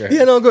I'm sorry, go ahead.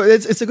 Yeah, no, go.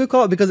 It's a good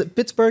call because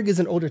Pittsburgh is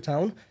an older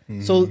town.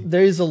 So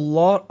there is a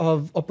lot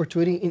of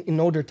opportunity in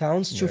older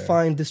towns to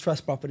find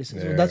distressed properties.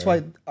 So that's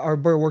why our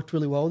BRRRR worked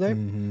really well there.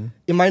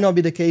 It might not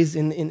be the case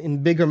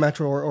in bigger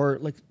metro or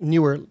like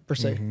newer per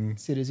se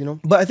cities,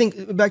 But I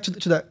think back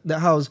to that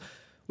house,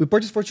 we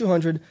purchased for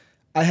 $200,000.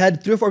 I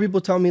had 3 or 4 people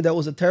tell me that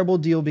was a terrible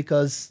deal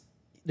because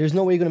there's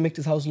no way you're gonna make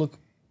this house look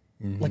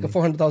like a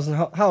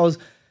 $400,000 house.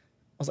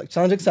 I was like,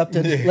 challenge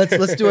accepted.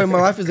 Let's do it.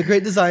 My wife is a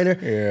great designer.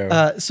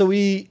 So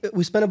we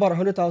spent about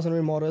 $100,000 on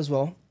remodel as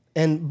well.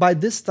 And by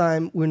this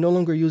time, we're no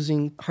longer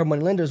using hard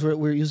money lenders.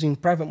 We're using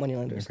private money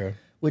lenders,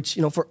 which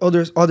for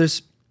others,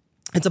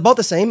 it's about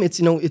the same. It's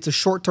it's a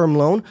short-term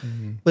loan,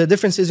 but the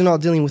difference is you're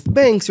not dealing with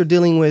banks. You're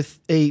dealing with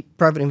a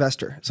private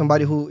investor,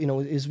 somebody who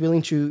is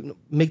willing to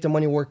make the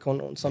money work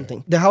on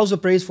something. The house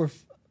appraised for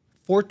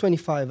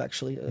 $425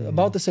 actually,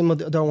 about the same as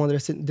the other one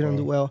that didn't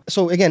do well.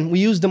 So again, we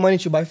used the money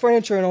to buy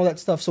furniture and all that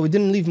stuff. So we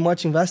didn't leave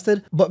much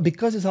invested. But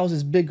because this house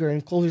is bigger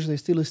and closer to the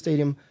Steelers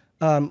Stadium,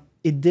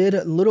 it did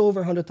a little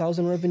over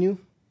 $100,000 revenue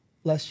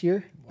last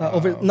year.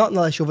 Over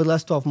the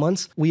last 12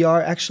 months. We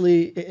are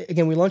actually,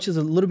 again, we launched this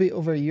a little bit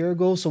over a year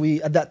ago. So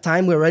at that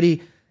time, we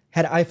already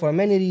had an eye for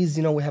amenities.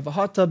 We have a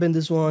hot tub in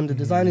this one. The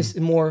design is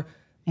more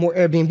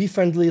Airbnb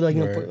friendly, like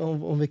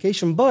on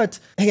vacation. But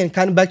again,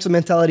 kind of back to the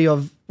mentality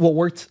of what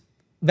worked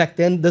back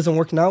then doesn't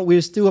work now.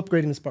 We're still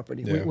upgrading this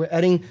property. We're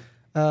adding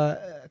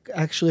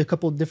actually a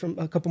couple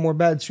more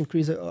beds to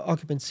increase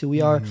occupancy.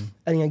 We are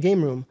adding a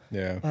game room.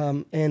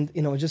 And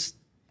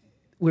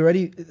we're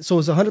ready. So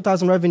it's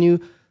 $100,000 revenue.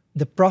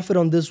 The profit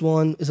on this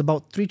one is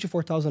about $3,000 to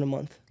 $4,000 a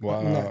month.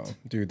 Wow, net.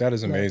 Dude, that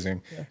is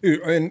amazing.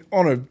 Dude, and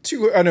on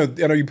I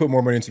know you put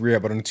more money into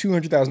rehab, but on a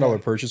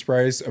 $200,000 purchase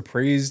price,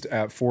 appraised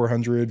at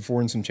 $400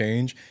 and some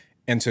change,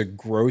 and to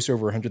gross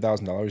over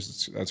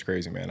 $100,000, that's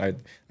crazy, man.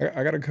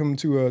 I gotta come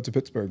to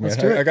Pittsburgh, man.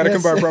 I gotta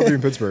come buy a property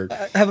in Pittsburgh.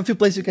 I have a few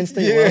places you can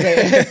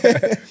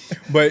stay.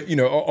 But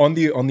on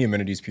the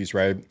amenities piece,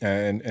 right?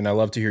 And I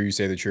love to hear you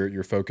say that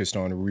you're focused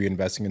on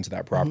reinvesting into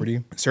that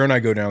property. Sarah and I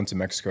go down to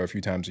Mexico a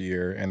few times a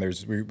year, and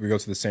we go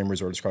to the same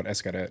resort. It's called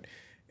Escaret.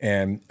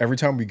 And every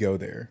time we go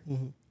there,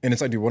 and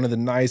it's like, dude, one of the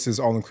nicest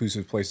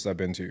all-inclusive places I've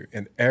been to.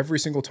 And every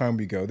single time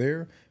we go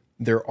there,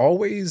 they're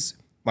always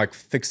like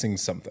fixing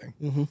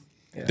something.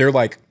 They're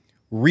like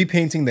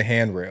repainting the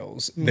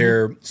handrails.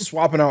 They're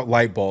swapping out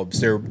light bulbs.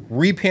 They're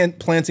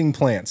replanting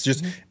plants.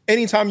 Just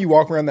anytime you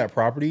walk around that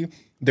property,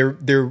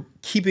 they're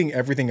keeping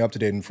everything up to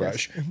date and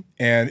fresh.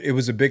 And it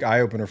was a big eye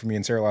opener for me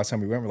and Sarah last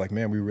time we went. We're like,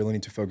 man, we really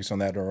need to focus on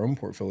that in our own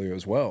portfolio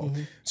as well.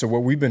 So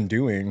what we've been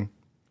doing,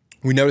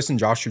 we noticed in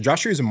Joshua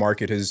as a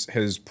market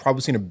has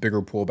probably seen a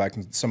bigger pullback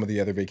than some of the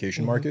other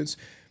vacation markets.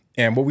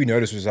 And what we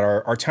noticed was that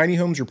our tiny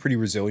homes are pretty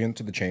resilient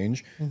to the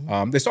change.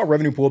 They saw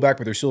revenue pullback,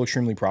 but they're still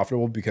extremely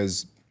profitable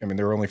because,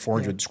 they're only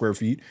 400 square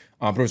feet.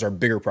 But it was our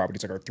bigger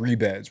properties, like our 3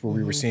 beds, where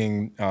we were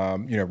seeing,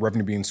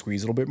 revenue being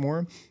squeezed a little bit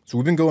more. So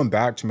we've been going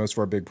back to most of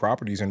our big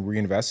properties and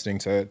reinvesting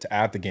to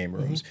add the game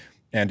rooms.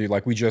 And dude,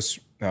 like we just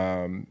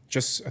I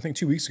think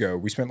 2 weeks ago,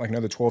 we spent like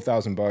another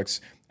 $12,000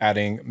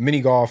 adding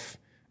mini golf,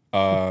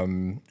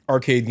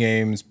 arcade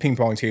games, ping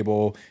pong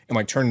table, and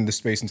like turning the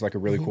space into like a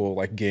really cool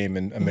like game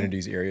and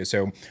amenities area.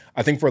 So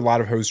I think for a lot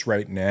of hosts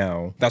right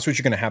now, that's what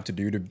you're going to have to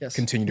do to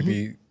continue to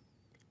be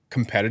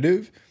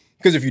competitive.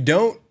 Because if you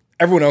don't,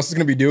 everyone else is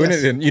going to be doing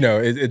it, and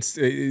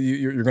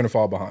you're going to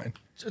fall behind.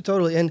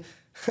 Totally. And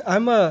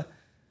I'm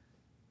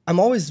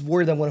always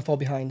worried I'm going to fall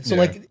behind. So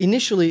like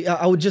initially,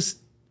 I would just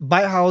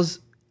buy a house,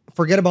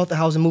 forget about the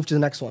house, and move to the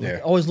next one.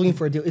 Like, always looking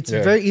for a deal. It's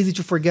very easy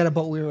to forget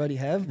about what we already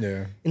have.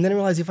 And then I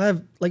realize if I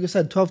have, like you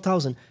said,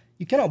 $12,000,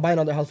 you cannot buy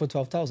another house for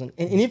 $12,000.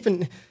 And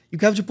even you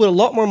have to put a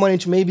lot more money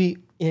to maybe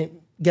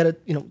get a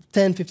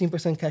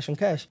 10-15% cash on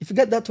cash. If you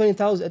get that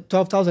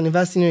 $12,000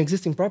 invest in your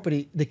existing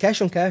property, the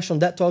cash on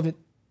that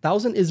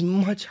 $12,000 is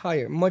much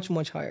higher, much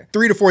higher.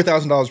 $3,000 to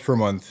 $4,000 per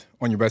month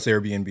on your best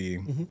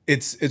Airbnb.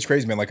 It's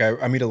crazy, man. Like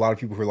I meet a lot of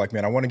people who are like,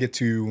 man, I want to get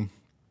to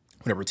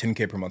whatever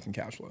 $10K per month in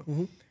cash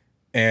flow,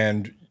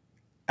 and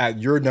at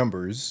your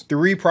numbers,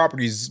 3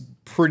 properties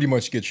pretty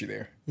much get you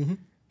there.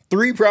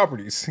 3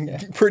 properties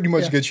pretty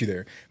much gets you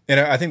there. And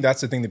I think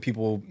that's the thing that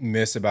people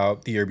miss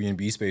about the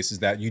Airbnb space is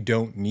that you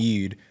don't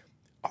need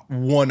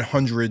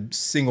 100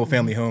 single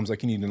family homes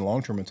like you need in the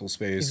long-term rental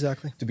space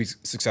to be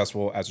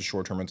successful as a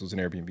short-term rentals and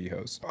Airbnb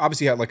host.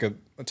 Obviously, had like a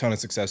ton of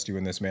success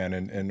doing this, man,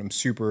 and I'm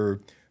super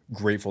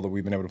grateful that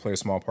we've been able to play a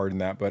small part in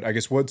that. But I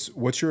guess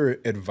what's your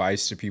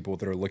advice to people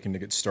that are looking to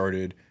get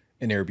started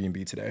in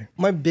Airbnb today?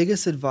 My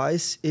biggest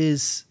advice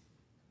is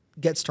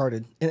get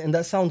started, and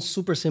that sounds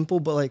super simple,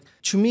 but like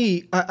to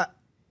me, I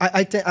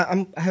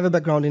have a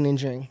background in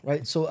engineering,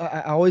 right? So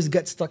I always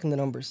get stuck in the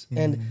numbers,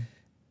 and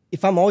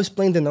if I'm always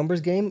playing the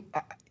numbers game,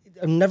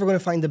 I'm never going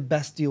to find the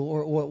best deal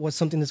or what's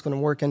something that's going to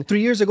work. And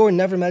 3 years ago, I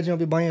never imagined I'd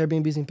be buying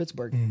Airbnbs in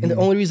Pittsburgh. And the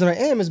only reason I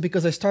am is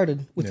because I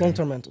started with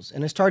long-term rentals.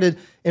 And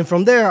and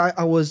from there,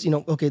 I was,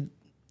 okay,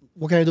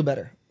 what can I do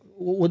better?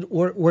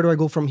 Where do I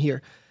go from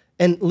here?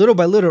 And little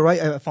by little,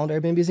 right, I found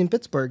Airbnbs in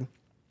Pittsburgh.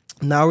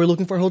 Now we're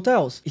looking for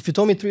hotels. If you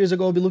told me 3 years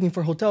ago I'd be looking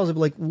for hotels, I'd be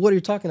like, what are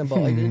you talking about?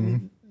 Like,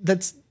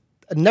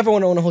 I never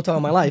want to own a hotel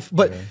in my life.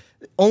 But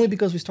only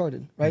because we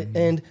started, right?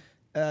 And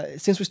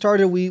since we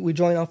started, we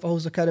joined Alpha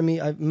Host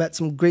Academy. I've met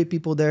some great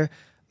people there.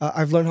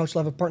 I've learned how to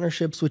leverage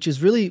partnerships, which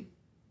is really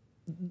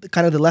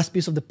kind of the last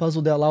piece of the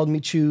puzzle that allowed me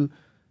to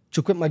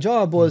quit my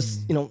job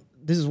was,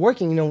 this is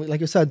working,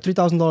 like you said,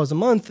 $3,000 a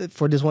month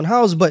for this one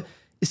house, but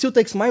it still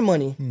takes my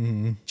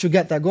money to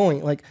get that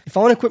going. Like if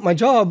I want to quit my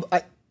job,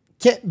 I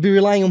can't be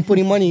relying on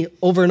putting money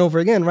over and over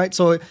again, right?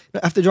 So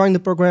after joining the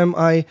program,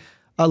 I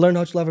learned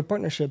how to leverage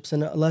partnerships,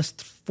 and the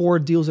last 4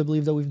 deals I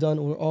believe that we've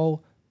done were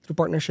all through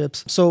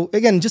partnerships. So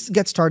again, just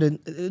get started.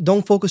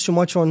 Don't focus too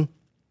much on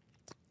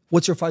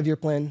what's your 5-year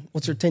plan,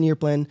 what's your 10-year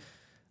plan.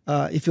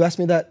 If you asked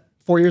me that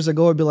 4 years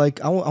ago, I'd be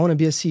like, I want to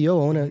be a CEO.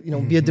 I want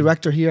to be a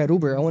director here at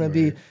Uber. I want to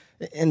be,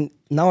 and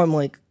now I'm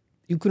like,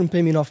 you couldn't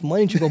pay me enough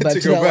money to go back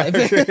to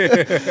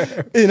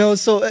that life.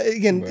 So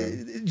again,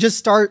 just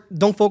start.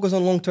 Don't focus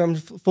on long term.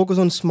 Focus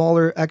on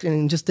smaller action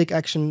and just take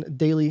action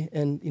daily.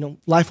 And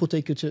life will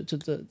take you to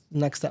the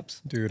next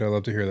steps. Dude, I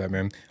love to hear that,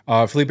 man.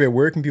 Felipe,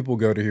 where can people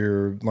go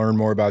to learn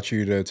more about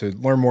you, to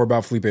learn more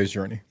about Felipe's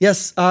journey?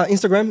 Yes,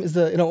 Instagram is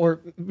or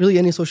really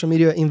any social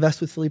media. Invest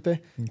with Felipe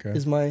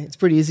is it's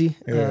pretty easy.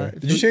 Yeah.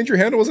 Did you change your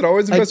handle? Was it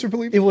always Invest with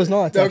Felipe? It was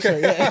not.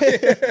 Actually.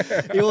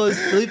 It was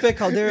Felipe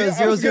Caldera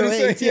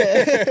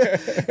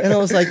 008. And I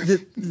was like, the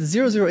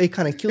 008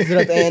 kind of kills it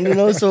at the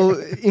end, So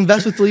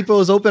Invest with Felipe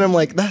was open. I'm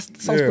like, that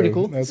sounds pretty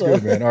cool. That's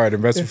good, man. All right,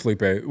 Invest with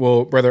Felipe.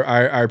 Well, brother,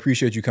 I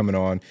appreciate you coming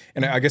on,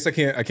 and I guess I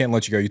can't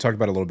let you go. You talked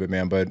about it a little bit,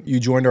 man, but you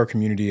joined our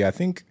community, I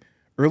think,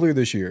 earlier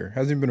this year.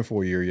 Hasn't even been a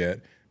full year yet.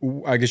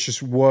 I guess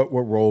just what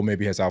role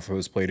maybe has Alpha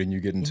Host played in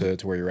you getting to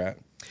where you're at?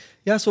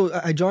 Yeah, so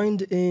I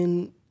joined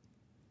in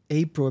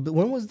April. But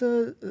when was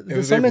the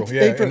summit?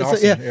 April. In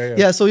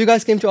Austin. So you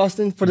guys came to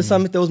Austin for the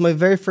summit. That was my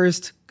very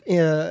first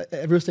real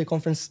estate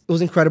conference. It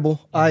was incredible.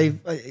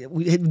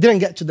 We didn't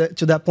get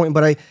to that point,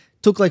 but I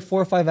took like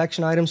 4 or 5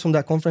 action items from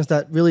that conference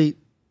that really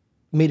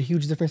made a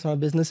huge difference in my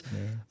business.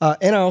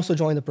 And I also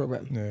joined the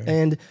program.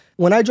 And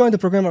when I joined the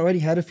program, I already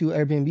had a few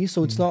Airbnbs,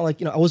 so it's not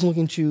like I wasn't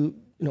looking to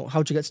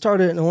how to get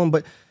started and on,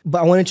 but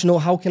I wanted to know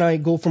how can I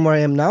go from where I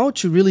am now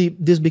to really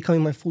this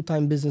becoming my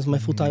full-time business, my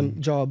full-time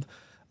job.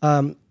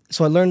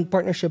 So I learned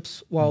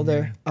partnerships while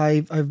there.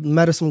 I've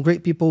met some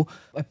great people.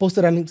 I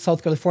posted I'm in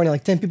South California,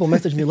 like 10 people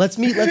messaged me, let's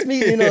meet,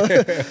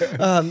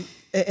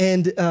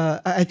 and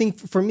I think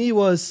for me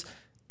was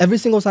every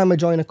single time I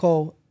join a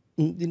call,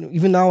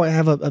 even now I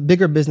have a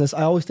bigger business,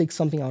 I always take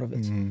something out of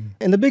it.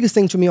 And the biggest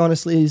thing to me,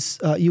 honestly, is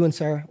you and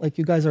Sarah. Like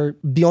you guys are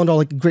beyond all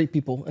like great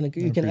people, and like,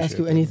 you can ask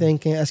you anything,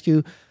 can ask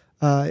you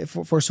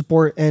for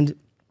support. And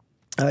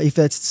if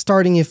that's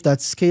starting, if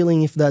that's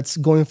scaling, if that's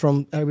going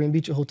from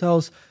Airbnb to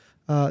hotels.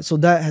 So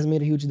that has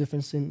made a huge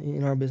difference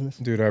in our business.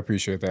 Dude, I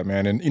appreciate that,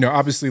 man. And,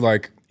 obviously,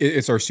 like,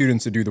 it's our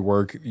students that do the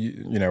work.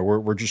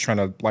 We're just trying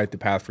to light the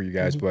path for you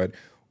guys. But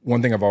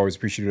one thing I've always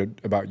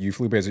appreciated about you,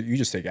 Felipe, is that you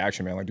just take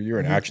action, man. Like, dude, you're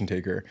an action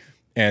taker.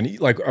 And,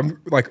 like,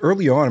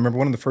 early on, I remember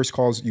one of the first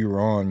calls you were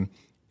on,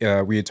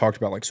 we had talked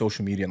about, like,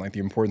 social media and, like, the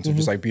importance of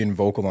just, like, being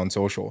vocal on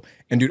social.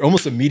 And, dude,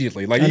 almost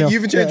immediately, like, you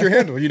even changed your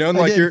handle, and,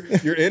 like, you're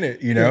in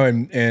it,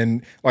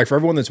 And, like, for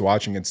everyone that's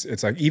watching,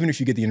 it's like, even if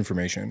you get the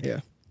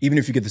information, even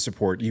if you get the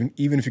support,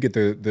 even if you get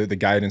the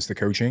guidance, the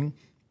coaching,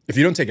 if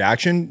you don't take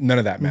action, none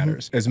of that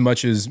matters. As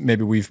much as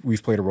maybe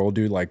we've played a role,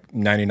 dude, like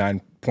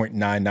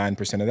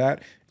 99.99% of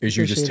that is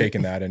you just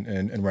taking that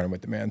and running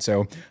with it, man.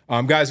 So,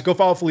 guys, go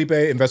follow Felipe,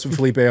 invest with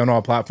Felipe on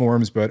all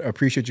platforms. But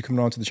appreciate you coming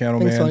on to the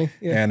channel, man. Thanks,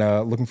 Sonny.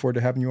 And looking forward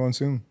to having you on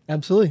soon.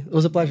 Absolutely. It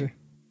was a pleasure.